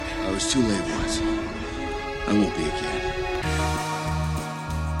was too late once. I won't be again.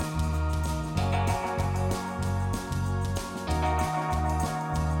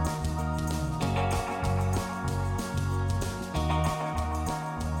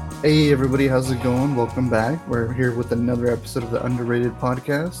 Hey everybody, how's it going? Welcome back. We're here with another episode of the Underrated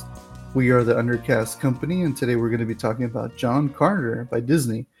Podcast. We are the Undercast Company, and today we're going to be talking about John Carter by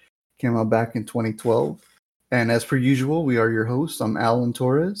Disney. Came out back in 2012. And as per usual, we are your hosts. I'm Alan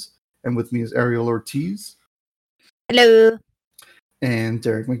Torres, and with me is Ariel Ortiz. Hello. And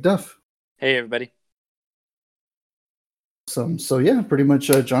Derek McDuff. Hey everybody. So yeah, pretty much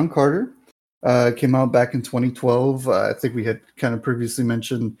John Carter. Came out back in 2012. I think we had kind of previously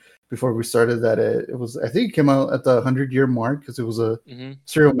mentioned before we started that I think it came out at the 100-year mark because it was a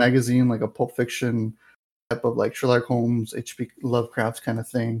serial magazine, like a Pulp Fiction type of like Sherlock Holmes, H.P. Lovecraft kind of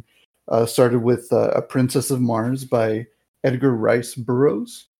thing. Started with A Princess of Mars by Edgar Rice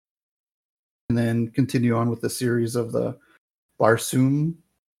Burroughs, and then continue on with the series of the Barsoom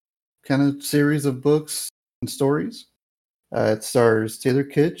kind of series of books and stories. It stars Taylor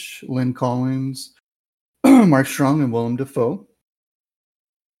Kitsch, Lynn Collins, Mark Strong, and Willem Dafoe.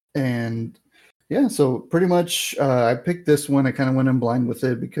 And yeah, so pretty much I picked this one. I kind of went in blind with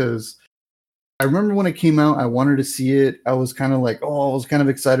it because I remember when it came out, I wanted to see it. I was kind of like, I was kind of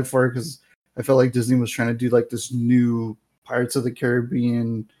excited for it because I felt like Disney was trying to do like this new Pirates of the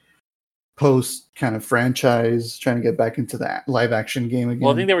Caribbean post kind of franchise, trying to get back into that live action game again.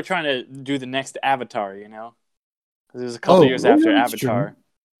 Well, I think they were trying to do the next Avatar, you know? Because it was a couple years after Avatar. True.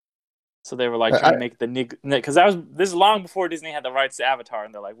 So they were like trying to make the because this is long before Disney had the rights to Avatar,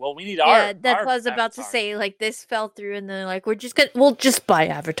 and they're like, well, we need our. Yeah, that's what I was about to say. Like this fell through, and then like we'll just buy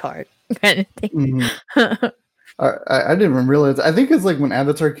Avatar kind of thing. Mm-hmm. I didn't even realize. I think it's like when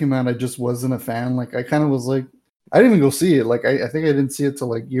Avatar came out, I just wasn't a fan. Like I kind of was like, I didn't even go see it. Like I think I didn't see it till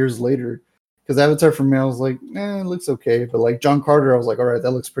like years later. Because Avatar for me, I was like, it looks okay. But like John Carter, I was like, all right, that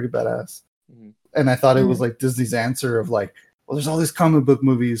looks pretty badass. Mm-hmm. And I thought it was like Disney's answer of like, well, there's all these comic book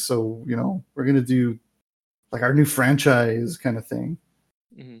movies, so we're gonna do like our new franchise kind of thing.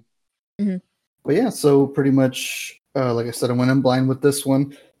 Mm-hmm. Mm-hmm. But yeah, so pretty much, like I said, I went in blind with this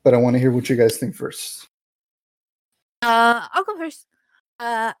one, but I want to hear what you guys think first. I'll go first.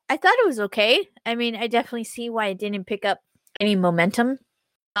 I thought it was okay. I mean, I definitely see why it didn't pick up any momentum.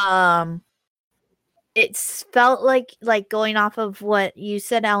 It felt like going off of what you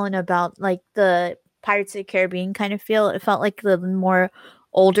said, Alan, about like the Pirates of the Caribbean kind of feel. It felt like the more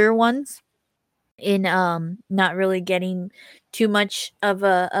older ones in not really getting too much of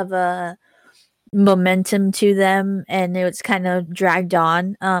a momentum to them, and it was kind of dragged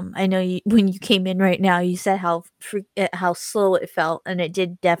on. I know when you came in right now, you said how slow it felt, and it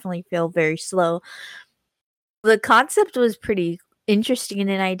did definitely feel very slow. The concept was pretty interesting,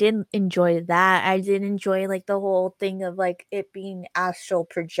 and I did enjoy that. I did enjoy like the whole thing of like it being astral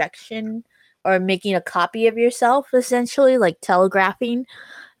projection or making a copy of yourself, essentially like telegraphing.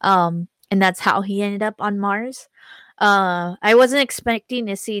 And that's how he ended up on Mars. I wasn't expecting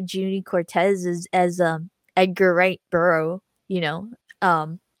to see Junie Cortez as Edgar Wright Burroughs,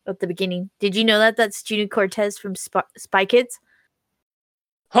 at the beginning. Did you know that that's Junie Cortez from Spy Kids?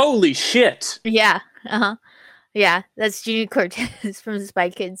 Holy shit! Yeah. Yeah, that's Junie Cortez from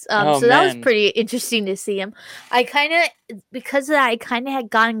Spy Kids. So that was pretty interesting to see him. Because of that, I kind of had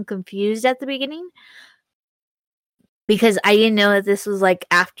gotten confused at the beginning because I didn't know that this was like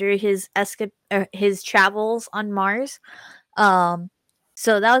after his travels on Mars. So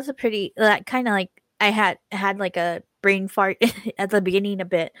that was that kind of like I had like a brain fart at the beginning a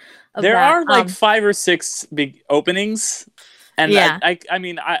bit. There are like 5 or 6 big openings, and yeah. I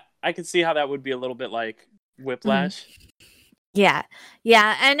mean I could see how that would be a little bit like Whiplash. Yeah,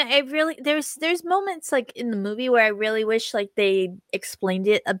 and I really there's moments like in the movie where I really wish like they explained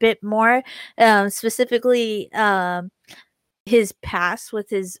it a bit more, specifically his past with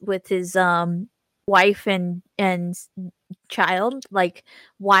his wife and child, like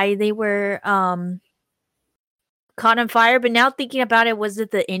why they were caught on fire. But now thinking about it, was it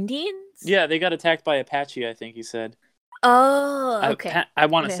the Indians? Yeah, they got attacked by Apache, I think he said. Oh, okay. I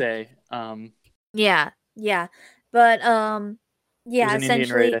want to say Yeah, but yeah, an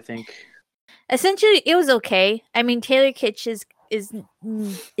Indian raid, I think. Essentially, it was okay. I mean, Taylor Kitsch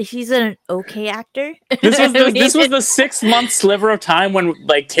she's an okay actor. This was the 6-month sliver of time when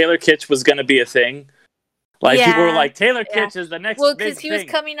like Taylor Kitsch was gonna be a thing. Like people were like, Taylor Kitsch is the next. Well, because he was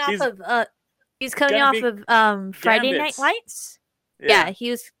coming off of Friday Night Lights. Yeah,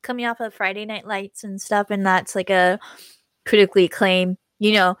 he was coming off of Friday Night Lights and stuff, and that's like a critically acclaimed.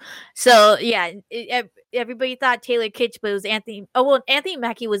 So yeah, everybody thought Taylor Kitsch, but it was Anthony. Oh well, Anthony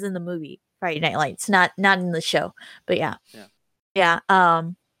Mackie was in the movie Friday Night Lights, not in the show. But yeah.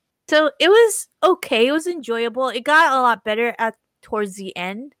 So it was okay. It was enjoyable. It got a lot better towards the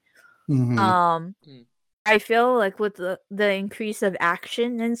end. I feel like with the increase of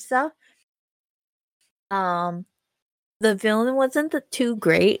action and stuff. The villain wasn't too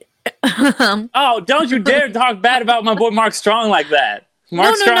great. Oh, don't you dare talk bad about my boy Mark Strong like that.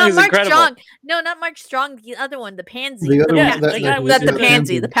 Mark Strong is incredible. Strong. No, not Mark Strong. The other one, the pansy. The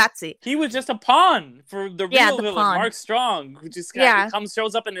pansy, the patsy. He was just a pawn for the real villain, Mark Strong, who just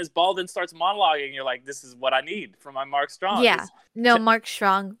shows up and is bald and starts monologuing. And you're like, this is what I need from my Mark Strong. Yeah, Mark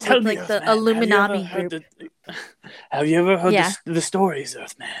Strong. Tell me, like the Illuminati group. Have you ever heard the stories,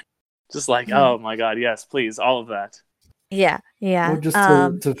 Earthman? Just like, oh my God, yes, please, all of that. Yeah. Well, just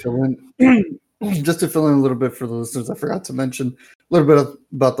to fill in. Just to fill in a little bit for the listeners, I forgot to mention a little bit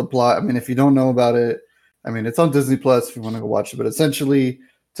about the plot. I mean, if you don't know about it, I mean, it's on Disney Plus if you want to go watch it. But essentially, it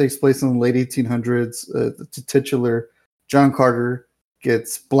takes place in the late 1800s. The titular John Carter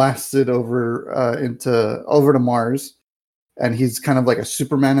gets blasted over to Mars, and he's kind of like a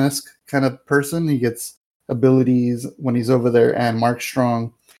Superman-esque kind of person. He gets abilities when he's over there, and Mark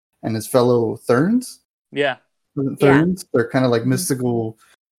Strong and his fellow Therns. Yeah, Therns. They're kind of like mystical.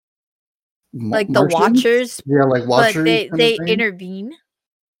 Like the Watchers, like Watchers. But they intervene.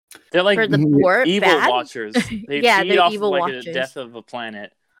 They're like for the evil Watchers. They feed off evil like Watchers. a death of a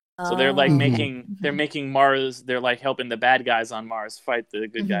planet. So they're like they're making Mars. They're like helping the bad guys on Mars fight the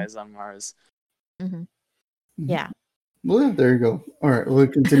good guys on Mars. Yeah. Well, there you go. All right, we'll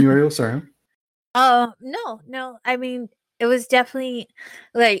continue. Ariel, sorry. No. I mean, it was definitely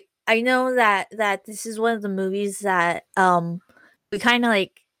like I know that this is one of the movies that we kind of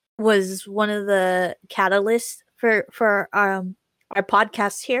like. Was one of the catalysts for our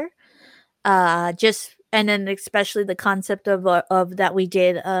podcast here, just and then especially the concept of that we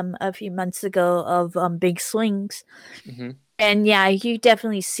did a few months ago of big swings, and you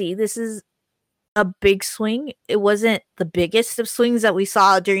definitely see this is a big swing. It wasn't the biggest of swings that we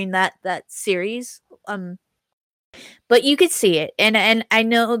saw during that series, but you could see it, and I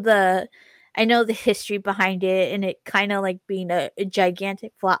know the history behind it, and it kind of like being a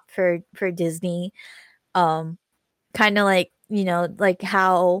gigantic flop for Disney, kind of like like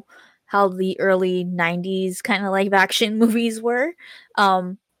how the early 90s kind of live action movies were,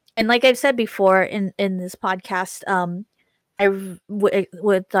 and like I've said before in this podcast,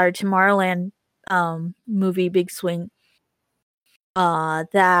 with our Tomorrowland movie Big Swing,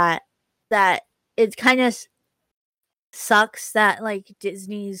 that it kind of sucks that like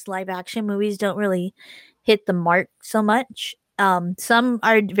Disney's live action movies don't really hit the mark so much. Some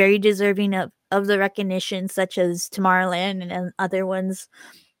are very deserving of the recognition, such as Tomorrowland, and other ones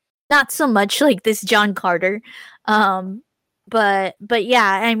not so much, like this John Carter. But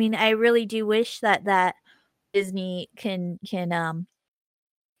yeah, I mean, I really do wish that Disney can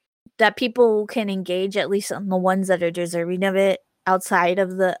that people can engage at least on the ones that are deserving of it outside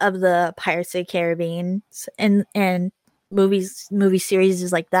of the Pirates of the Caribbean and movie series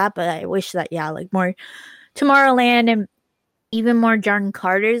is like that. But I wish that like more Tomorrowland and even more John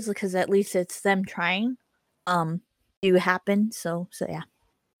Carters, because at least it's them trying do happen. So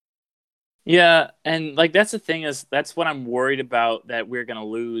yeah, and like that's the thing, is that's what I'm worried about, that we're gonna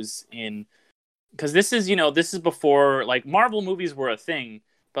lose in, because this is before like Marvel movies were a thing,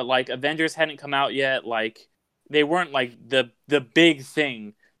 but like Avengers hadn't come out yet. Like they weren't like the big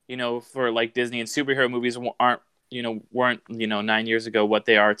thing, for like Disney, and superhero movies weren't 9 years ago what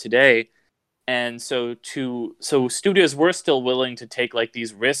they are today. And so studios were still willing to take like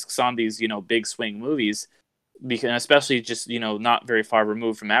these risks on these big swing movies, because especially just not very far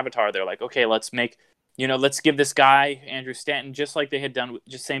removed from Avatar. They're like, okay, let's give this guy Andrew Stanton, just like they had done,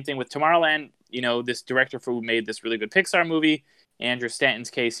 just same thing with Tomorrowland, this director who made this really good Pixar movie. Andrew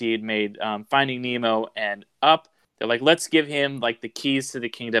Stanton's case, he had made Finding Nemo and Up. They're like, let's give him like the keys to the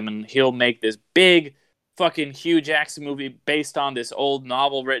kingdom, and he'll make this big fucking huge action movie based on this old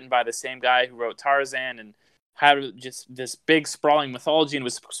novel written by the same guy who wrote Tarzan, and had just this big sprawling mythology, and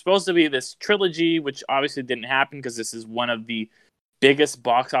was supposed to be this trilogy, which obviously didn't happen because this is one of the biggest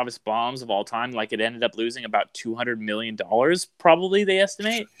box office bombs of all time. Like it ended up losing about $200 million, probably, they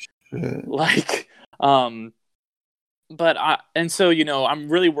estimate. Like, I'm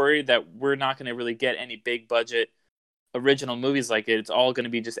really worried that we're not going to really get any big budget original movies like it. It's all going to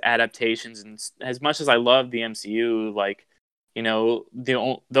be just adaptations, and as much as I love the MCU, like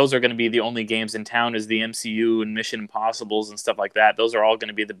those are going to be the only games in town, is the MCU and Mission Impossibles and stuff like that. Those are all going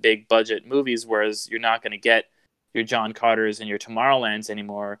to be the big budget movies, whereas you're not going to get your John Carters and your Tomorrowlands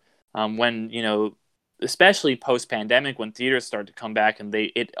anymore, when especially post-pandemic when theaters start to come back and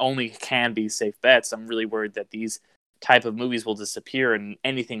it only can be safe bets. I'm really worried that these type of movies will disappear, and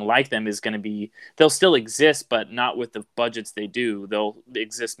anything like them is going to be, they'll still exist, but not with the budgets they do. They'll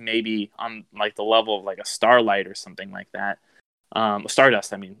exist maybe on like the level of like a Starlight or something like that.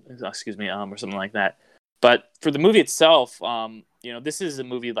 Stardust, I mean, excuse me, or something like that. But for the movie itself, this is a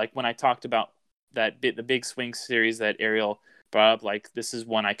movie like when I talked about the Big Swing series that Ariel brought up, like this is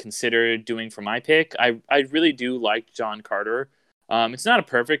one I considered doing for my pick. I really do like John Carter. It's not a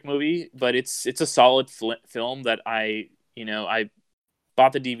perfect movie, but it's a solid film that I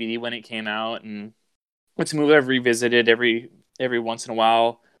bought the DVD when it came out, and it's a movie I've revisited every once in a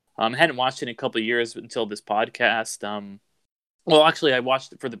while. I hadn't watched it in a couple of years until this podcast. Well, actually, I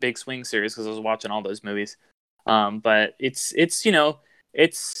watched it for the Big Swing series because I was watching all those movies. But it's just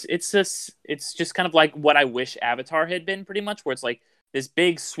kind of like what I wish Avatar had been, pretty much, where it's like this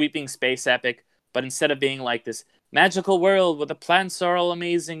big sweeping space epic, but instead of being like this magical world where the plants are all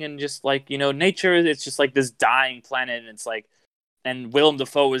amazing and just like, nature, it's just like this dying planet, and it's like, and Willem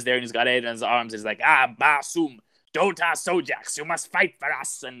Dafoe was there and he's got it in his arms. He's like, Basum, Dota Sojax, you must fight for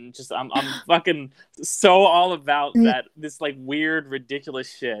us. And just, I'm fucking so all about that, this like weird,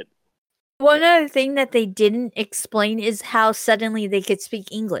 ridiculous shit. One other thing that they didn't explain is how suddenly they could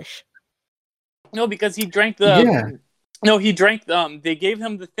speak English. No, because he drank the... No, he drank. They gave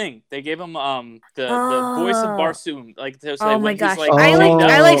him the thing. They gave him the voice of Barsoom. Like, so oh my gosh! Like, I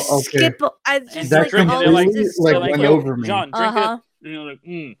okay. skip. I just that went over me. John, drink it. Like,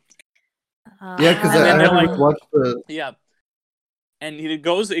 Yeah, because I watched the. Yeah, and it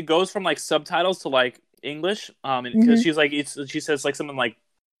goes from like subtitles to like English. Because she's like, she says like something like,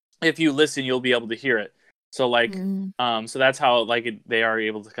 if you listen, you'll be able to hear it. So like, so that's how like they are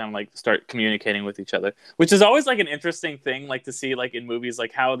able to kind of like start communicating with each other, which is always like an interesting thing, like to see like in movies,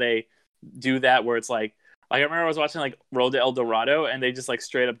 like how they do that, where it's like I remember I was watching like Road to El Dorado, and they just like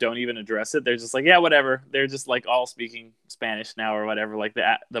straight up don't even address it. They're just like, yeah, whatever. They're just like all speaking Spanish now or whatever, like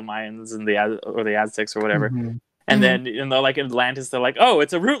the Mayans and the Aztecs or whatever. And then like in Atlantis, they're like, oh,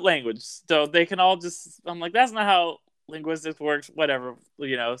 it's a root language, so they can all just. I'm like, that's not how linguistics works. Whatever,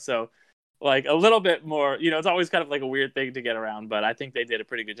 so. Like a little bit more, it's always kind of like a weird thing to get around, but I think they did a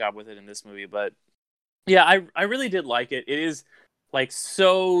pretty good job with it in this movie. But yeah, I really did like it. It is like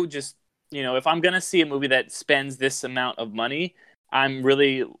so just, if I'm going to see a movie that spends this amount of money, I'm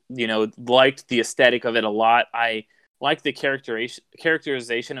really, liked the aesthetic of it a lot. I like the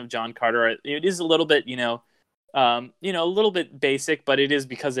characterization of John Carter. It is a little bit, a little bit basic, but it is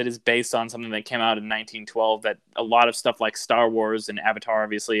because it is based on something that came out in 1912, that a lot of stuff like Star Wars and Avatar,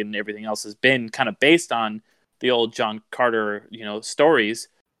 obviously, and everything else has been kind of based on the old John Carter, stories.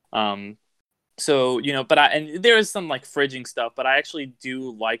 So, but and there is some like fridging stuff, but I actually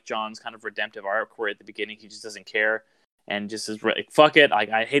do like John's kind of redemptive arc where at the beginning he just doesn't care and just is like, fuck it. Like,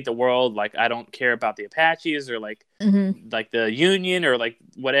 I hate the world. Like, I don't care about the Apaches or like the Union or like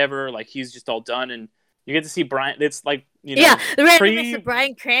whatever. Like, he's just all done. And you get to see Brian. It's like, the randomness of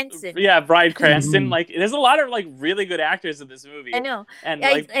Bryan Cranston. Yeah, Bryan Cranston. Like, there's a lot of like really good actors in this movie. I know. And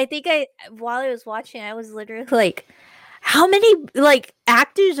I think while I was watching, I was literally like, how many like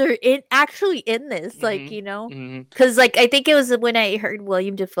actors are actually in this? Like, because like I think it was when I heard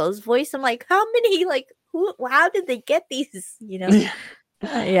William Dafoe's voice. I'm like, how many like how did they get these?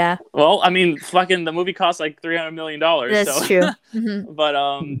 Yeah. Well, I mean, fucking the movie cost like $300 million. That's true. But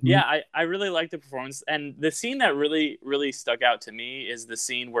yeah, I really like the performance, and the scene that really, really stuck out to me is the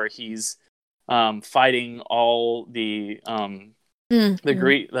scene where he's fighting all the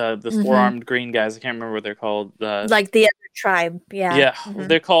four-armed green guys. I can't remember what they're called. Like the other tribe. Yeah. Yeah,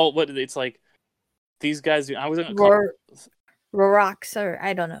 they're called what? It's like these guys. I wasn't Roraks, or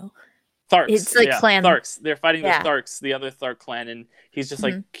I don't know. Tharks. It's like clan. Tharks. They're fighting the Tharks, the other Thark clan, and he's just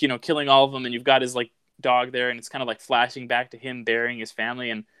like, killing all of them, and you've got his like dog there, and it's kind of like flashing back to him burying his family,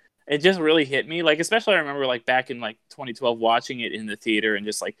 and it just really hit me. Like, especially I remember like back in like 2012 watching it in the theater and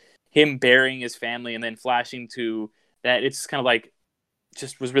just like him burying his family and then flashing to that. It's kind of like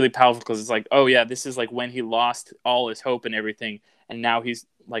just was really powerful because it's like, oh yeah, this is like when he lost all his hope and everything, and now he's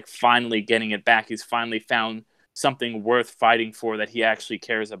like finally getting it back. He's finally found something worth fighting for that he actually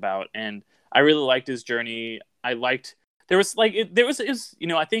cares about, and I really liked his journey. I think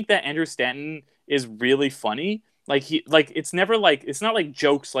that Andrew Stanton is really funny. Like it's never like, it's not like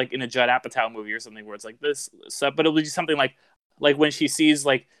jokes like in a Judd Apatow movie or something where it's like this stuff, but it'll be something like when she sees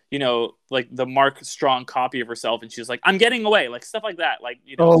like like the Mark Strong copy of herself and she's like, I'm getting away, like stuff like that, like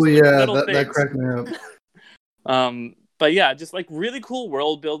that cracked me up. but yeah, just like really cool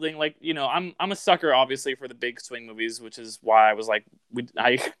world building. Like, you know, I'm a sucker obviously for the big swing movies, which is why I was like,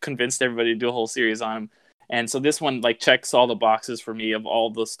 I convinced everybody to do a whole series on them. And so this one like checks all the boxes for me of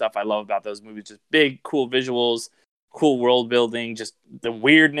all the stuff I love about those movies. Just big, cool visuals, cool world building, just the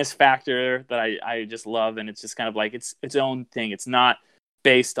weirdness factor that I just love. And it's just kind of like it's its own thing. It's not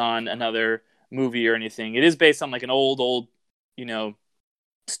based on another movie or anything. It is based on like an old, you know,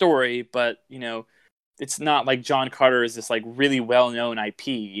 story, but you know, it's not like John Carter is this like really well-known IP.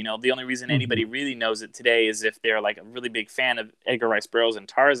 You know, the only reason anybody really knows it today is if they're like a really big fan of Edgar Rice Burroughs and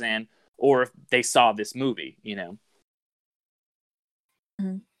Tarzan, or if they saw this movie, you know.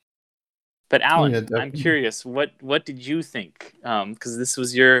 Mm-hmm. But Alan, Yeah, I'm curious, what did you think? Because this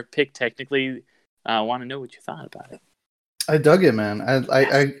was your pick technically. I want to know what you thought about it. I dug it, man.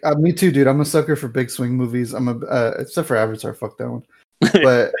 I me too, dude. I'm a sucker for big swing movies. I'm a except for Avatar, fuck that one.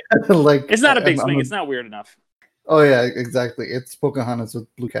 But like, it's not a big swing. It's not weird enough. Oh yeah, exactly. It's Pocahontas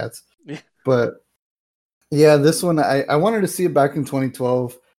with blue cats. Yeah. But yeah, this one I wanted to see it back in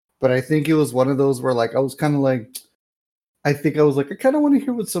 2012, but I think it was one of those where like I was kind of like, I think I was like, I kind of want to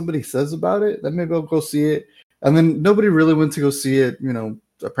hear what somebody says about it. Then maybe I'll go see it. And then nobody really went to go see it, you know,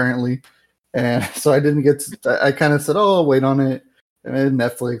 apparently. And so I didn't get to, I kind of said, oh, I'll wait on it, and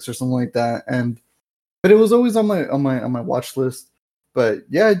Netflix or something like that. But it was always on my watch list. But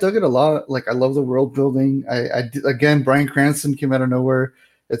yeah, I dug it a lot. Like, I love the world building. Again, Bryan Cranston came out of nowhere.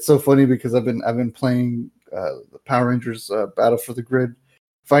 It's so funny because I've been playing the Power Rangers Battle for the Grid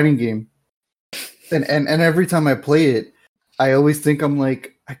fighting game, and every time I play it, I always think I'm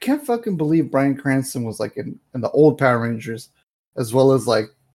like, I can't fucking believe Bryan Cranston was like in the old Power Rangers, as well as like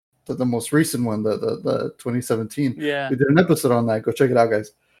the most recent one, the 2017. Yeah, we did an episode on that. Go check it out,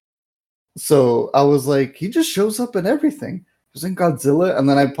 guys. So I was like, he just shows up in everything. He was in Godzilla, and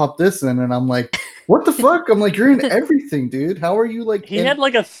then I popped this in, and I'm like, what the fuck? I'm like, you're in everything, dude. How are you like? He had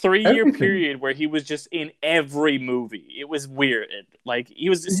like a 3-year period where he was just in every movie. It was weird. Like, he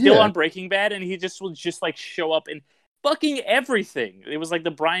was still on Breaking Bad, and he just would just like show up in fucking everything. It was like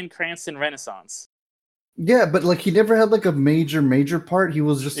the Bryan Cranston Renaissance. Yeah, but like he never had like a major part. He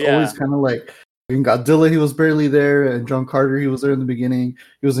was just always kind of like in Godzilla. He was barely there, and John Carter. He was there in the beginning.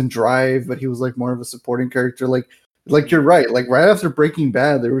 He was in Drive, but he was like more of a supporting character. Like you're right. Like right after Breaking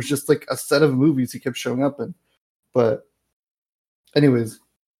Bad, there was just like a set of movies he kept showing up in. But anyways,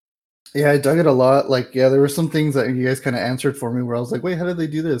 yeah, I dug it a lot. Like, yeah, there were some things that you guys kind of answered for me where I was like, wait, how did they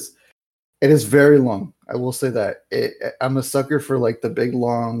do this? It is very long. I will say that. I'm a sucker for like the big,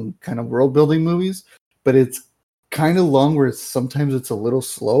 long kind of world building movies, but it's kind of long where sometimes it's a little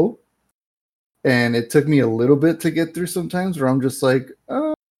slow. And it took me a little bit to get through sometimes where I'm just like,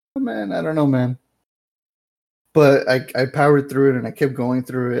 oh man, I don't know, man. But I powered through it and I kept going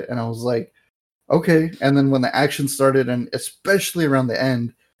through it, and I was like, okay. And then when the action started, and especially around the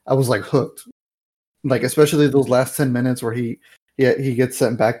end, I was like hooked. Like, especially those last 10 minutes where he gets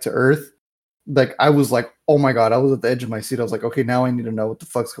sent back to Earth. Like, I was like, oh my god, I was at the edge of my seat. I was like, okay, now I need to know what the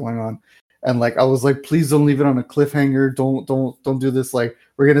fuck's going on. And like, I was like, please don't leave it on a cliffhanger. Don't do this. Like,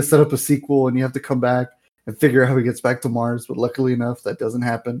 we're gonna set up a sequel, and you have to come back and figure out how he gets back to Mars. But luckily enough, that doesn't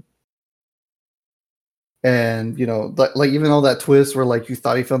happen. And you know, like even all that twist where like you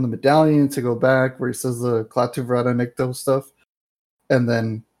thought he found the medallion to go back, where he says the Klaatu Barada Nikto stuff, and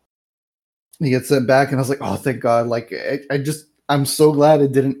then he gets sent back, and I was like, oh, thank God! Like, I'm so glad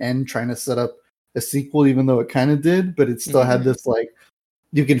it didn't end trying to set up a sequel, even though it kind of did, but it still had this like,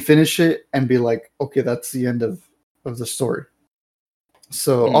 you can finish it and be like, okay, that's the end of the story.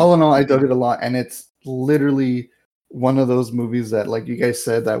 So all in all, I dug it a lot, and it's literally one of those movies that, like you guys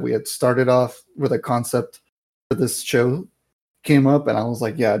said, that we had started off with a concept for this show came up, and I was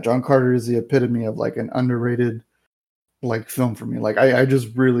like, yeah, John Carter is the epitome of like an underrated like film for me. Like I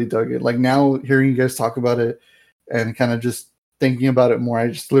just really dug it. Like now hearing you guys talk about it and kind of just thinking about it more, I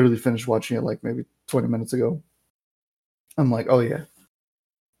just literally finished watching it like maybe 20 minutes ago. I'm like, oh yeah.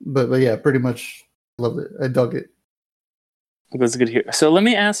 But yeah, pretty much loved it. I dug it. That's good to hear. So let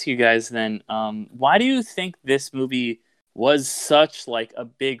me ask you guys then, why do you think this movie was such like a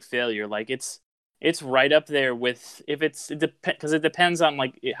big failure? Like it's right up there with, if because it depends on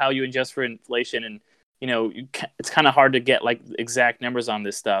like how you adjust for inflation, and you know, it's kind of hard to get like exact numbers on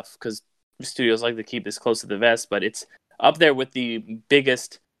this stuff because studios like to keep this close to the vest, but it's up there with the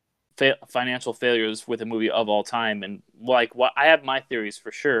biggest financial failures with a movie of all time. And like, I have my theories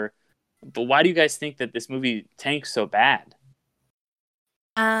for sure, but why do you guys think that this movie tanked so bad?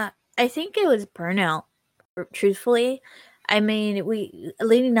 I think it was burnout, truthfully. I mean, we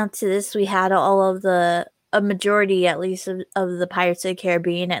leading up to this, we had all of a majority, at least, of the Pirates of the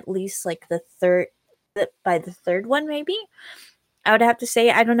Caribbean, at least like the by the third one, maybe. I would have to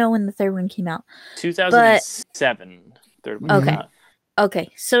say. I don't know when the third one came out. 2007, third one Okay. came out.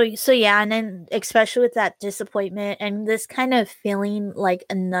 Okay, so yeah, and then especially with that disappointment and this kind of feeling like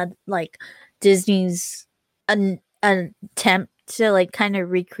another like Disney's an attempt to like kind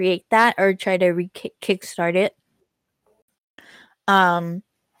of recreate that or try to kickstart it.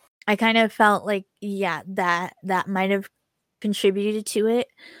 I kind of felt like that might have contributed to it.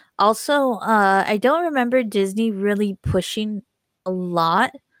 Also, I don't remember Disney really pushing a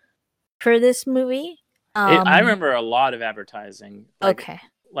lot for this movie. I remember a lot of advertising. Okay.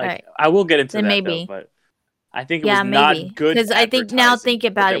 Like right. I will get into Then that maybe. though, but I think it was not good because I think now advertising, think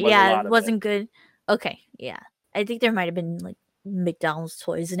but about there it, was a yeah, lot it of wasn't good. Okay, yeah, I think there might have been like McDonald's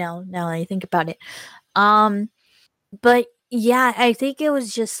toys. Now I think about it, but yeah, I think it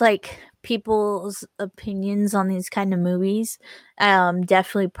was just like people's opinions on these kind of movies.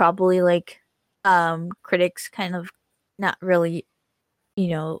 Definitely, probably like critics kind of not really,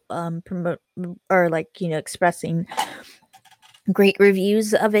 promote or like expressing great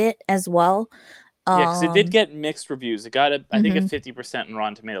reviews of it as well. Yeah, because it did get mixed reviews. It got I think a 50% in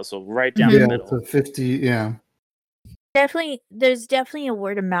Rotten Tomatoes, so right down the middle. Yeah, 50. Yeah, there's definitely a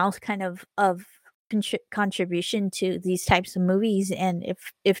word of mouth kind of contribution to these types of movies, and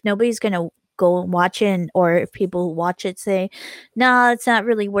if nobody's gonna go and watch it, or if people watch it say, "No, it's not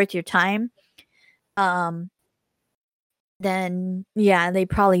really worth your time," then yeah, they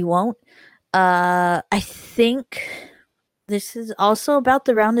probably won't. I think this is also about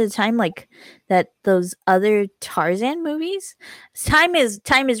the round of time like that those other Tarzan movies. Time is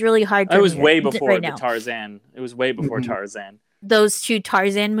really hard for It was me way before right the now. Tarzan. It was way before Tarzan. Those two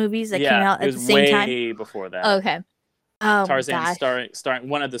Tarzan movies that came out at the same time. Way before that. Okay. Oh, Tarzan gosh. starring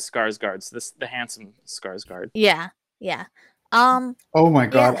one of the Skarsgårds, the handsome Skarsgård. Yeah. Oh my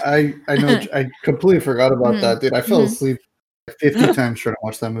god, yeah. I know I completely forgot about that, dude. I fell asleep 50 times trying to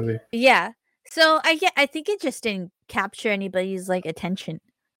watch that movie. Yeah. So I think it just didn't capture anybody's like attention.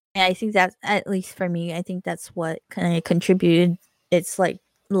 And I think that, at least for me, I think that's what kind of contributed its like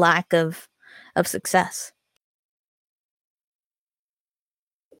lack of success.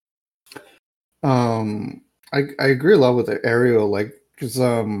 I agree a lot with Ariel, like, because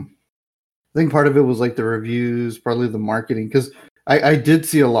I think part of it was like the reviews, probably the marketing, because I did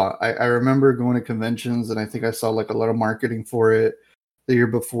see a lot. I remember going to conventions, and I think I saw like a lot of marketing for it the year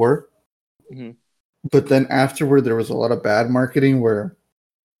before. Mm-hmm. But then afterward, there was a lot of bad marketing where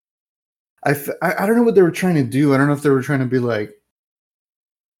I don't know what they were trying to do. I don't know if they were trying to be like,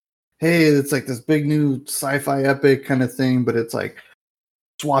 hey, it's like this big new sci-fi epic kind of thing, but it's like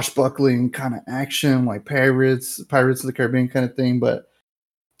swashbuckling kind of action, like Pirates of the Caribbean kind of thing. But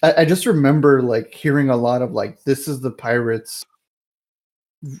I just remember like hearing a lot of like, this is the Pirates,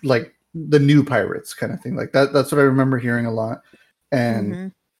 like the new Pirates kind of thing. Like that's what I remember hearing a lot.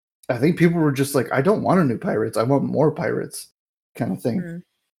 And I think people were just like, I don't want a new Pirates. I want more Pirates kind of thing.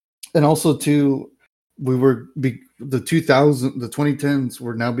 And also too, the 2010s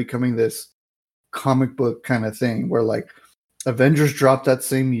were now becoming this comic book kind of thing where like Avengers dropped that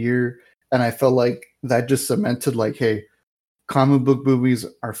same year, and I felt like that just cemented like, hey, comic book movies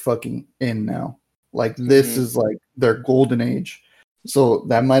are fucking in now. Like this is like their golden age. So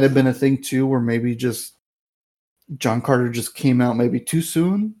that might have been a thing too, where maybe just John Carter just came out maybe too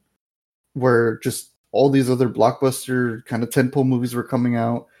soon, where just all these other blockbuster kind of tentpole movies were coming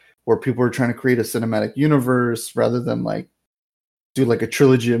out, where people were trying to create a cinematic universe rather than like do like a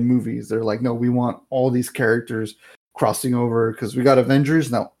trilogy of movies. They're like, no, we want all these characters crossing over because we got Avengers,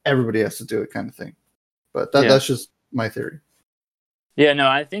 now everybody has to do it kind of thing. But that's just my theory. Yeah, no,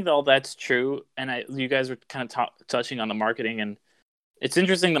 I think all that's true. And you guys were kind of touching on the marketing, and it's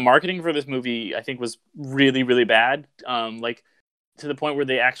interesting. The marketing for this movie, I think, was really, really bad. Like to the point where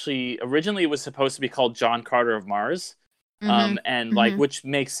they actually originally it was supposed to be called John Carter of Mars. And like, which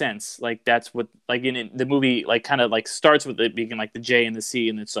makes sense. Like that's what, like in the movie, like kind of like starts with it being like the J and the C,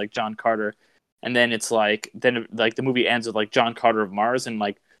 and it's like John Carter, and then it's like the movie ends with like John Carter of Mars, and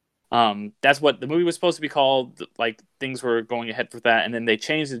like that's what the movie was supposed to be called. Like things were going ahead for that, and then they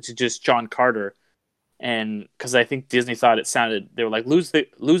changed it to just John Carter, and because I think Disney thought it sounded, they were like lose the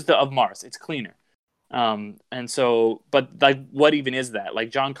of Mars, it's cleaner. And so, but like, what even is that?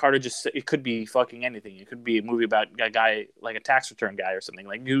 Like John Carter, just, it could be fucking anything. It could be a movie about a guy, like a tax return guy or something.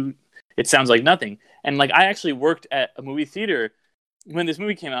 Like it sounds like nothing. And like, I actually worked at a movie theater when this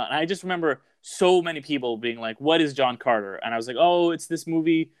movie came out, and I just remember so many people being like, what is John Carter? And I was like, oh, it's this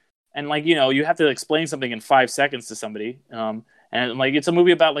movie. And like, you have to explain something in 5 seconds to somebody. And like, it's a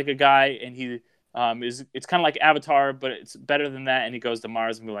movie about like a guy, and he it's kind of like Avatar, but it's better than that. And he goes to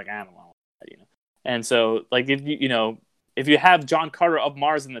Mars, and we're like, I don't know. And so, like, if you have John Carter of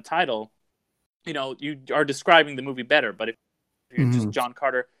Mars in the title, you are describing the movie better. But if you're just John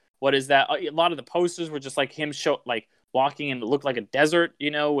Carter, what is that? A lot of the posters were just like him walking, and it looked like a desert,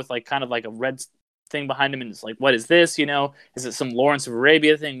 with like kind of like a red thing behind him, and it's like, what is this? Is it some Lawrence of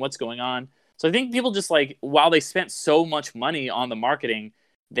Arabia thing? What's going on? So I think people just like, while they spent so much money on the marketing,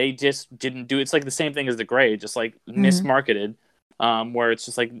 they just didn't do. It's like the same thing as The Grey, just like mismarketed, where it's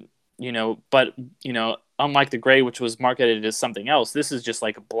just like, but unlike The Grey, which was marketed as something else, this is just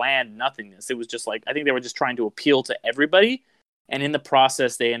like a bland nothingness. It was just like, I think they were just trying to appeal to everybody, and in the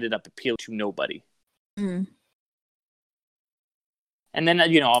process, they ended up appealing to nobody. Mm. And then,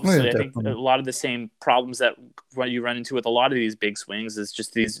 obviously, I think a lot of the same problems that you run into with a lot of these big swings is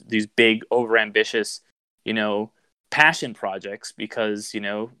just these big, overambitious, passion projects, because,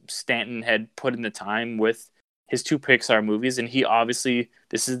 Stanton had put in the time with his 2 Pixar movies, and he obviously,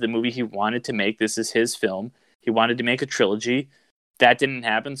 this is the movie he wanted to make. This is his film. He wanted to make a trilogy. That didn't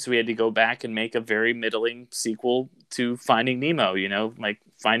happen, so he had to go back and make a very middling sequel to Finding Nemo, like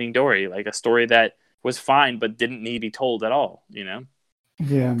Finding Dory, like a story that was fine but didn't need to be told at all,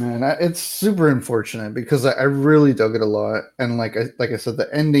 Yeah, man, it's super unfortunate because I really dug it a lot, and like I said, the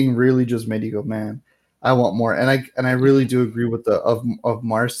ending really just made you go, man, I want more. And I really do agree with the of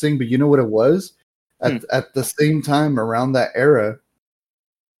Mars thing, but you know what it was? At the same time, around that era,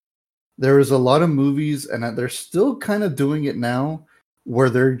 there was a lot of movies, and they're still kind of doing it now, where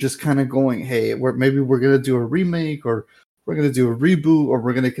they're just kind of going, hey, maybe we're gonna do a remake, or we're gonna do a reboot, or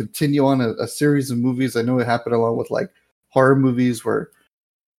we're gonna continue on a series of movies. I know it happened a lot with like horror movies where,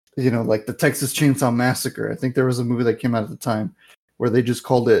 like the Texas Chainsaw Massacre. I think there was a movie that came out at the time where they just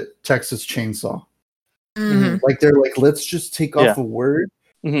called it Texas Chainsaw. Mm-hmm. Like they're like, let's just take off a word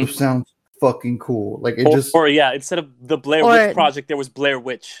which sounds fucking cool. Like it instead of the Blair Witch Project, there was Blair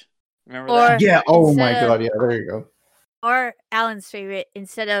Witch. Remember that? Yeah. Oh my god. Yeah. There you go. Or Alan's favorite,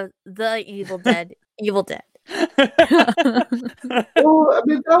 instead of The Evil Dead, Evil Dead. Well, I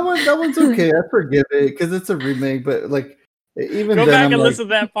mean that one's okay. I forgive it because it's a remake, but like even go then, back I'm and like, listen to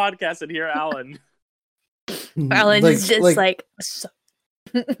that podcast and hear Alan. Alan's just like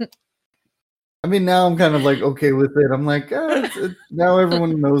I mean, now I'm kind of like okay with it. I'm like, now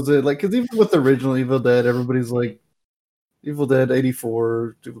everyone knows it. Like, because even with the original Evil Dead, everybody's like, Evil Dead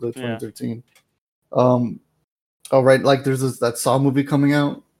 '84, Evil Dead 2013. All right, like there's that Saw movie coming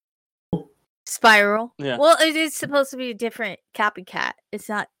out. Spiral. Yeah. Well, it is supposed to be a different copycat. It's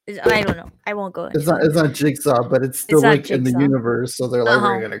not. I don't know. I won't go into It's not Jigsaw, but it's still like in the universe. So they're like,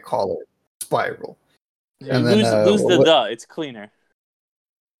 we're gonna call it Spiral. Yeah, and then lose the. It's cleaner.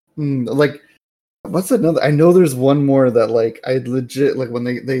 Like, what's another? I know there's one more that like I legit like when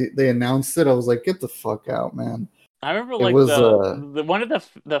they announced it, I was like, get the fuck out, man. I remember like the one of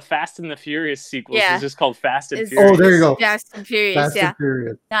the Fast and the Furious sequels is just called Fast and Furious. Oh, there you go. Fast and Furious, Fast and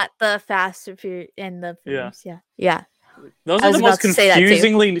Furious. Not the Fast and Furious and the Furious, yeah. Those are the most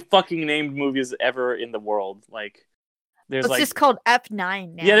confusingly fucking named movies ever in the world. Like, there's it's just called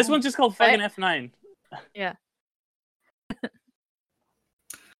F9 now. Yeah, this one's just called fucking F9. Yeah.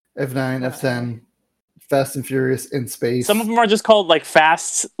 F9, F10, Fast and Furious in space. Some of them are just called like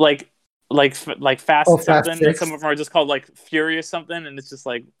Fast, like Fast something, Fast and some of them are just called like Furious something, and it's just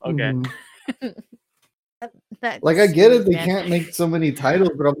like, okay. Like I get it, they can't make so many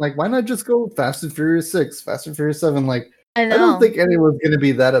titles, but I'm like, why not just go Fast and Furious 6, Fast and Furious 7? Like, I don't think anyone's gonna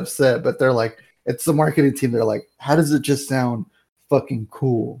be that upset, but they're like, it's the marketing team. They're like, how does it just sound fucking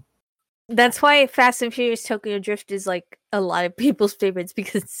cool? That's why Fast and Furious Tokyo Drift is like a lot of people's favorites,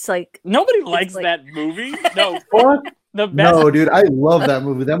 because it's like nobody likes that movie. No, what? The best. No, dude, I love that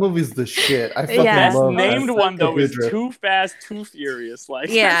movie. That movie's the shit. I fucking love that. Named one though is Drift. Too Fast, Too Furious. Like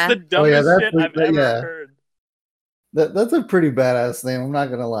that's the dumbest shit I've ever heard. That's a pretty badass name. I'm not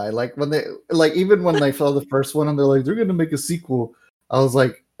gonna lie. Like when even when they saw the first one and they're like, they're gonna make a sequel, I was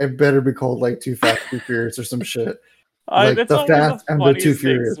like, it better be called like Too Fast, Too Furious or some shit. Like the Fast and the Too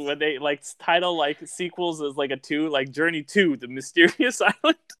Furious. When they like title like sequels as like a 2, like Journey 2, The Mysterious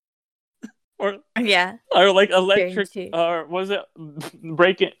Island. Or like Electric, or was it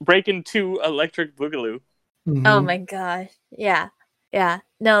Breaking 2 Electric Boogaloo? Mm-hmm. Oh my gosh, yeah.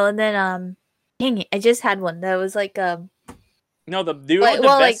 No, and then dang it, I just had one that was like No, the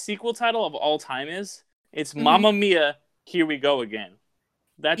best sequel title of all time is? It's Mamma Mia, Here We Go Again.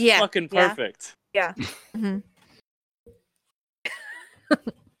 That's fucking perfect. Yeah.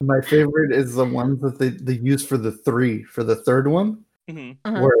 My favorite is the ones that they use for the third one.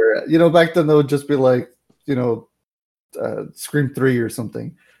 Where back then they would just be like Scream 3 or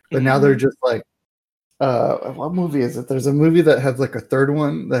something, but now they're just like what movie is it? There's a movie that has like a third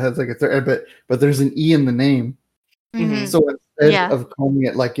one that has like a third, but there's an E in the name. Mhm. So instead Yeah. of calling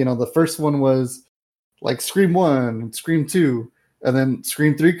it like, the first one was like Scream 1, Scream 2, and then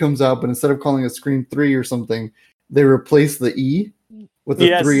Scream 3 comes out, but instead of calling it Scream 3 or something, they replace the E with a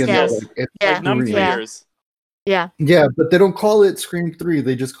Yes, 3 and yes. like it's Yeah. Like numb Scream. Yeah. fingers. Yeah. Yeah, but they don't call it Scream 3,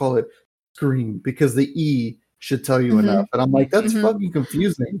 they just call it Scream because the E should tell you Mhm. enough. And I'm like, that's Mhm. fucking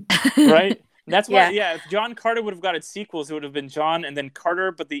confusing. Right? That's why, Yeah. if John Carter would have got its sequels, it would have been John and then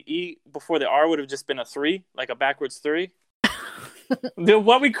Carter, but the E before the R would have just been a 3, like a backwards 3.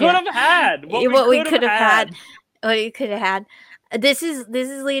 What we could have had. What we could have had. What you could have had. This is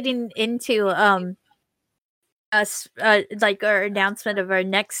leading into us like our announcement of our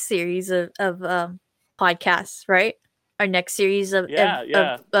next series of podcasts, right? Our next series of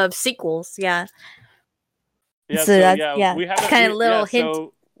of sequels, yeah. Yeah, So that's we have kind of little hint.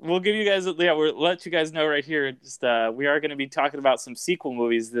 So we'll give you guys, we'll let you guys know right here. Just we are going to be talking about some sequel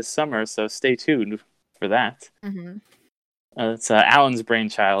movies this summer, so stay tuned for that. Mm-hmm. It's Alan's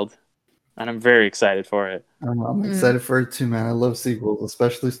brainchild, and I'm very excited for it. I'm excited for it too, man. I love sequels,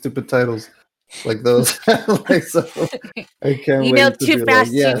 especially stupid titles like those. Like, so I can't wait. Too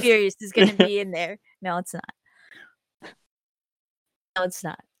Fast, Too Furious is going to be in there. No, it's not. No, it's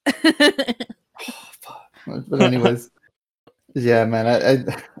not. But anyways, yeah, man.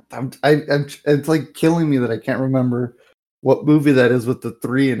 I'm it's like killing me that I can't remember what movie that is with the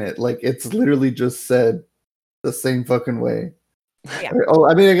 3 in it. Like it's literally just said the same fucking way. Yeah. Oh,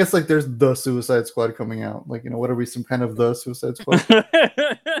 I mean, I guess like there's the Suicide Squad coming out. Like, what are we, some kind of the Suicide Squad?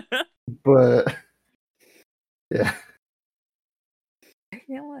 But yeah.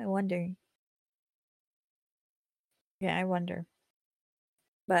 I wonder. Yeah, I wonder.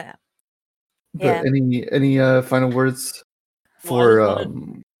 But yeah. Any final words for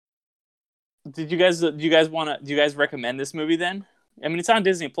do you guys recommend this movie then? I mean, it's on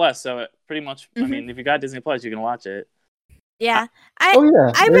Disney Plus, so pretty much. I mean, if you got Disney Plus, you can watch it. Yeah, I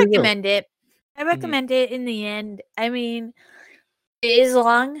recommend it. I recommend it in the end. I mean, it is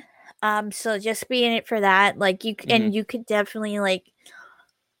long, so just be in it for that. Like and you could definitely like,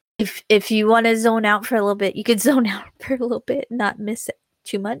 if you want to zone out for a little bit, you could zone out for a little bit, not miss it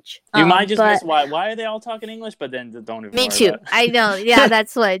too much. You might just miss why are they all talking English, but then don't even. Me too. I know. Yeah,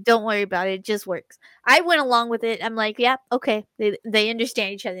 that's why. Don't worry about it. It just works. I went along with it. I'm like, yeah, okay. They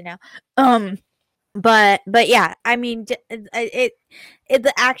understand each other now. But yeah, I mean,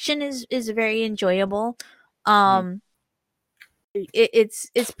 the action is very enjoyable.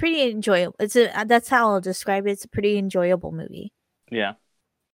 It's pretty enjoyable. That's how I'll describe it. It's a pretty enjoyable movie. Yeah.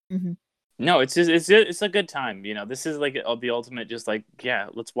 Mm-hmm. No, it's a good time. This is like the ultimate. Just like, yeah,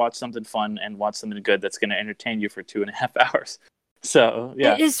 let's watch something fun and watch something good that's going to entertain you for 2.5 hours. So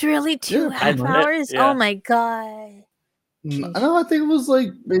yeah, it is really 2.5 hours. Yeah. Oh my god. No, I think it was like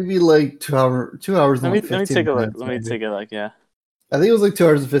maybe like 2 hours. Let me take a look. Let me take a look. Yeah, I think it was like 2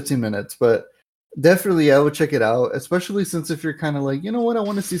 hours and 15 minutes. But definitely, I would check it out. Especially since if you're kind of like, you know what, I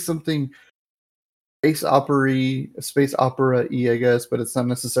want to see something space opera-y, I guess, but it's not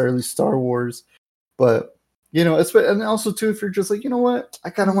necessarily Star Wars. But and also too, if you're just like, you know what, I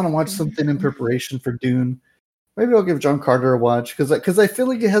kind of want to watch something in preparation for Dune. Maybe I'll give John Carter a watch because I feel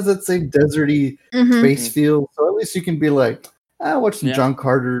like it has that same deserty space feel. So at least you can be like, watch some John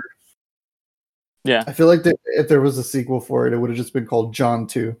Carter. Yeah, I feel like if there was a sequel for it, it would have just been called John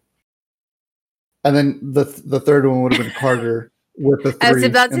 2, and then the third one would have been Carter with the 3. I was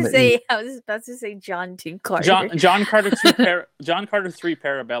about to say John 2 Carter. John Carter 2 John Carter 3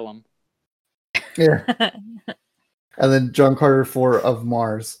 Parabellum. Yeah, and then John Carter 4 of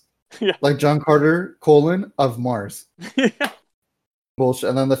Mars. Yeah. Like John Carter, of Mars. Yeah. Bullshit.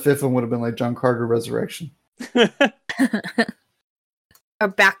 And then the 5th one would have been like John Carter Resurrection. Or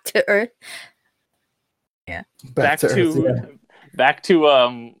Back to Earth. Yeah. Back to Earth, back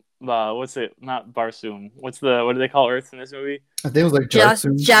to what's it? Not Barsoom. What do they call Earth in this movie? I think it was like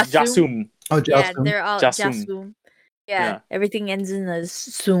Jasum. Jasum. Oh, Jasum. Yeah, they're all Jasum. Jasum. Yeah, everything ends in a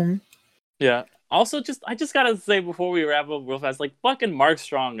soom. Yeah. Also, I just gotta say before we wrap up real fast, like fucking Mark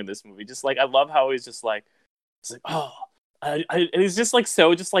Strong in this movie. Just like I love how he's just like, he's just like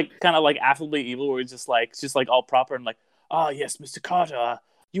so just like kind of like affably evil, where he's just like all proper and like, oh yes, Mr. Carter,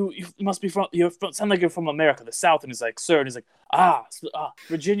 you must be sound like you're from America, the South, and he's like, sir, and he's like,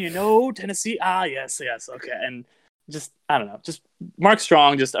 Virginia, no, Tennessee, yes, okay, and just I don't know, just Mark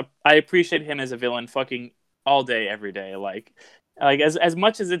Strong, just I appreciate him as a villain, fucking all day, every day, like as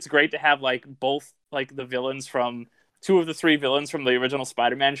much as it's great to have like both like the villains from 2 of the 3 villains from the original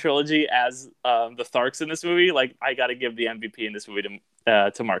Spider-Man trilogy as the Tharks in this movie, like I gotta give the MVP in this movie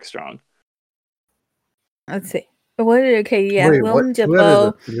to Mark Strong. Let's see. Okay, yeah, Wait, Willem what? Who out Dafoe.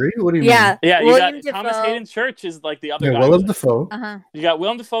 of the three? What do you Yeah, Yeah, you William got Thomas Dafoe. Hayden Church is like the other mean? guy. Yeah, Willem Dafoe. Uh-huh. You got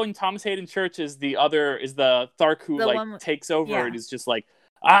Willem Dafoe and Thomas Hayden Church is the Thark who The like one- takes over yeah. and is just like,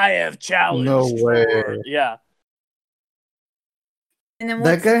 I have challenged. No way. Yeah, And then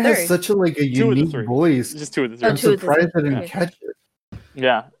That what's guy the has third? such a like a Two of the unique three. voice. just two of the Oh, I'm three. two of the surprised I three. didn't Okay. catch it.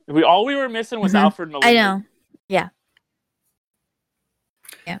 Yeah, all we were missing was Mhm. Alfred Molina. I know.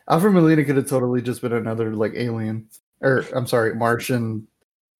 Alfred Molina could have totally just been another like alien, or I'm sorry, Martian.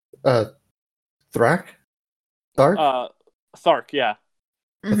 Thark. Thark. Yeah.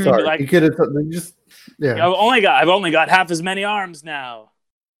 Mhm. Sorry, like- he could have just yeah. I've only got half as many arms now.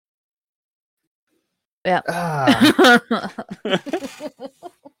 Ah, I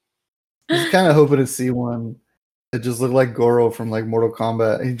was kind of hoping to see one that just looked like Goro from like Mortal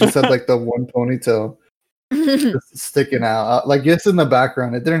Kombat. He just had like the one ponytail just sticking out, like just in the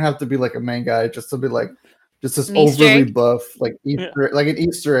background. It didn't have to be like a main guy, just to be like just this An Easter overly egg? buff, like like an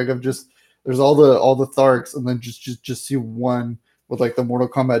Easter egg of just there's all the Tharks, and then just see one with like the Mortal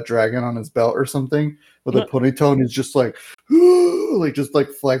Kombat dragon on his belt or something with a ponytail, and he's just like like just like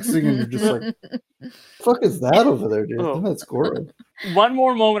flexing, and you're just like, fuck is that over there, dude? Oh. That's Goro. One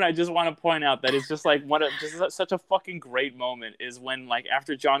more moment I just want to point out that is just like such a fucking great moment is when like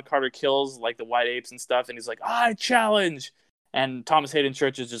after John Carter kills like the white apes and stuff, and he's like, I challenge, and Thomas Hayden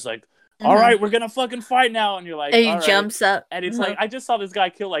Church is just like, all right, we're gonna fucking fight now, and you're like, And he all right. jumps up. And it's like, I just saw this guy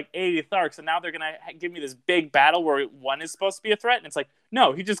kill like 80 Tharks, and now they're going to give me this big battle where one is supposed to be a threat. And it's like,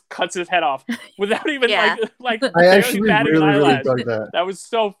 no, he just cuts his head off without even Yeah. like I barely actually batting an really eyelash. dug that. That was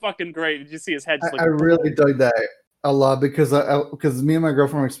so fucking great. Did you see his head just like... I really dug that a lot because because me and my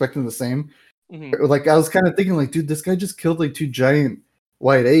girlfriend were expecting the same. Mhm. Like I was kind of thinking, like, dude, this guy just killed like two giant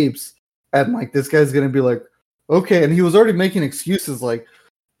white apes, and like this guy's gonna be like, okay, and he was already making excuses like,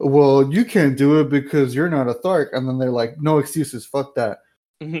 well, you can't do it because you're not a Thark, and then they're like, no excuses, fuck that.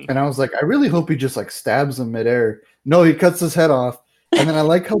 Mhm. And I was like, I really hope he just like stabs him midair. No, he cuts his head off, and then I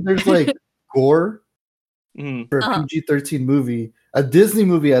like how there's like gore Mhm. for a Uh-huh. PG-13 movie, a Disney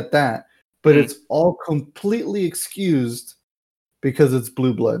movie at that, but Mhm. it's all completely excused because it's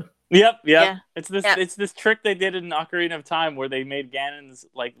Blue Blood. Yep. Yeah. It's this Yeah. it's this trick they did in Ocarina of Time where they made Ganon's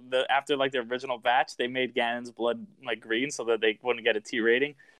like after like the original batch, they made Ganon's blood like green so that they wouldn't get a T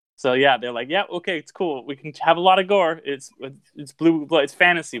rating. So yeah, they're like, yeah, okay, it's cool. We can have a lot of gore. It's blue blood. It's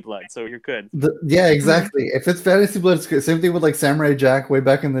fantasy blood, so you're good. Yeah, exactly. If it's fantasy blood, it's good. Same thing with like Samurai Jack way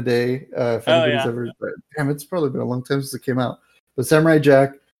back in the day. If anybody's yeah. ever, damn, it's probably been a long time since it came out. But Samurai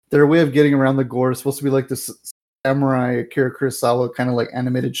Jack, their way of getting around the gore is supposed to be like this samurai Akira Kurosawa kind of like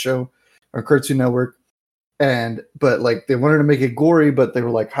animated show or Cartoon Network, but like they wanted to make it gory, but they were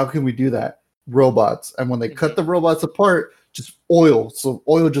like, how can we do that? Robots, and when they cut the robots apart, just oil. So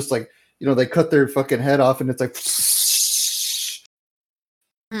oil, just like they cut their fucking head off, and it's like.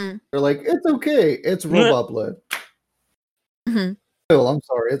 Mm. They're like, it's okay. It's robot blood. Mhm. Oil, I'm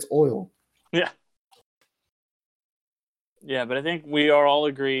sorry. It's oil. Yeah, but I think we are all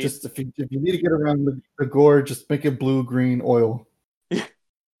agreed. Just if you need to get around the gore, just make it blue, green, oil.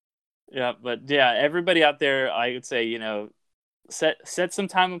 Yeah, but yeah, everybody out there, I would say, set some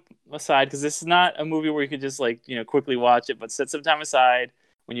time aside because this is not a movie where you could just like quickly watch it, but set some time aside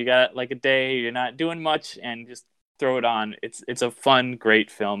when you got like a day, you're not doing much, and just throw it on. It's a fun, great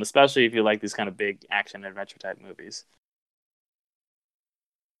film, especially if you like these kind of big action adventure type movies.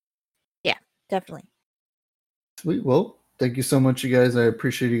 Yeah, definitely. Sweet. Well, thank you so much, you guys. I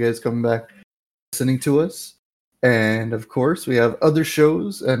appreciate you guys coming back, listening to us. And of course, we have other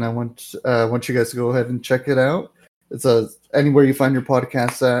shows, and I want you guys to go ahead and check it out. It's anywhere you find your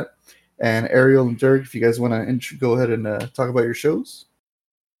podcasts at. And Ariel and Dirk, if you guys want to go ahead and talk about your shows.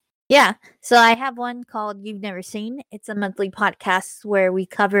 Yeah, so I have one called You've Never Seen. It's a monthly podcast where we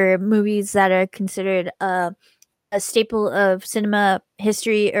cover movies that are considered a staple of cinema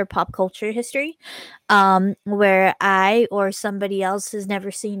history or pop culture history, where I or somebody else has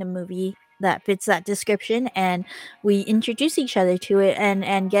never seen a movie that fits that description, and we introduce each other to it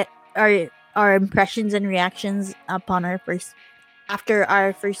and get our impressions and reactions after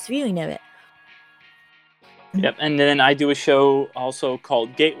our first viewing of it. Yep, and then I do a show also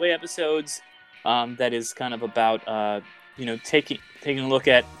called Gateway Episodes, that is kind of about taking a look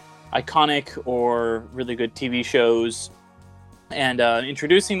at iconic or really good TV shows and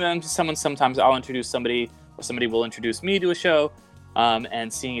introducing them to someone. Sometimes I'll introduce somebody, or somebody will introduce me to a show,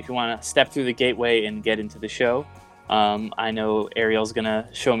 and seeing if you want to step through the gateway and get into the show. I know Ariel's gonna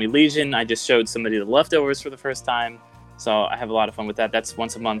show me Legion. I just showed somebody The Leftovers for the first time. So I have a lot of fun with that. That's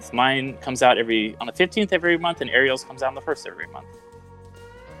once a month. Mine comes out on the 15th every month, and Ariel's comes out on the 1st every month.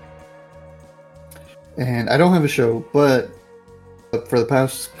 and I don't have a show, but for the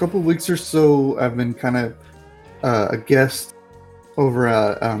past couple of weeks or so, I've been kind of a guest over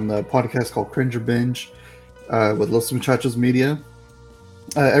on the podcast called Cringe or Binge with Los Muchachos Media.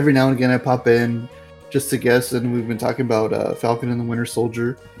 Every now and again, I pop in just to guest, and we've been talking about Falcon and the Winter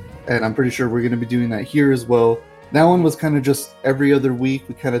Soldier, and I'm pretty sure we're going to be doing that here as well. That one was kind of just every other week.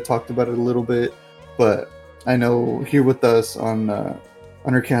 We kind of talked about it a little bit, but I know here with us on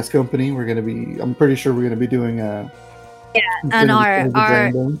Undercast Company, I'm pretty sure we're going to be doing on Infinity Stones and our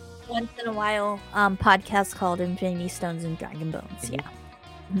Dragon Bone. once in a while podcast called Infinity Stones and Dragon Bones. Yeah.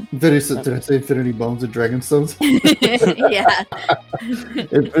 Did I say Infinity Bones and Dragon Stones? Yeah.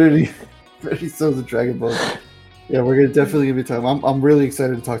 Infinity Stones and Dragon Bones. Yeah, we're definitely gonna be talking. I'm really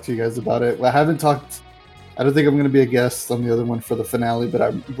excited to talk to you guys about it. I don't think I'm gonna be a guest on the other one for the finale, but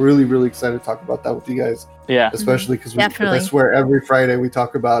I'm really, really excited to talk about that with you guys. Yeah. Especially because Definitely. I swear every Friday we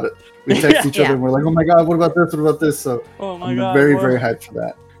talk about it. We text each other and we're like, "Oh my god, what about this? What about this?" So I'm very, very hyped for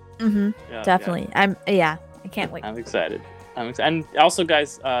that. Yeah, Definitely. I can't wait. I'm excited. And also,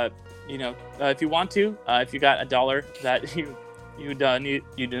 guys, if you want to, if you got $1 that you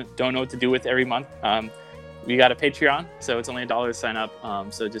don't know what to do with every month, we got a Patreon, so it's only $1 to sign up.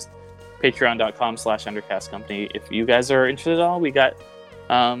 So just patreon.com/undercastcompany. If you guys are interested at all, we got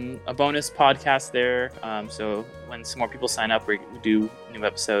a bonus podcast there. So when some more people sign up, we do new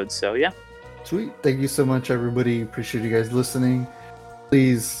episodes. So yeah. Sweet. Thank you so much, everybody. Appreciate you guys listening.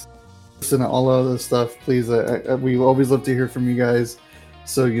 Please listen to all of this stuff. Please, we always love to hear from you guys.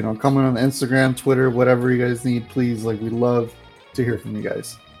 So, comment on Instagram, Twitter, whatever you guys need. Please, we love to hear from you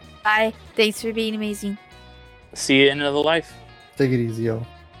guys. Bye. Thanks for being amazing. See you in another life. Take it easy, y'all.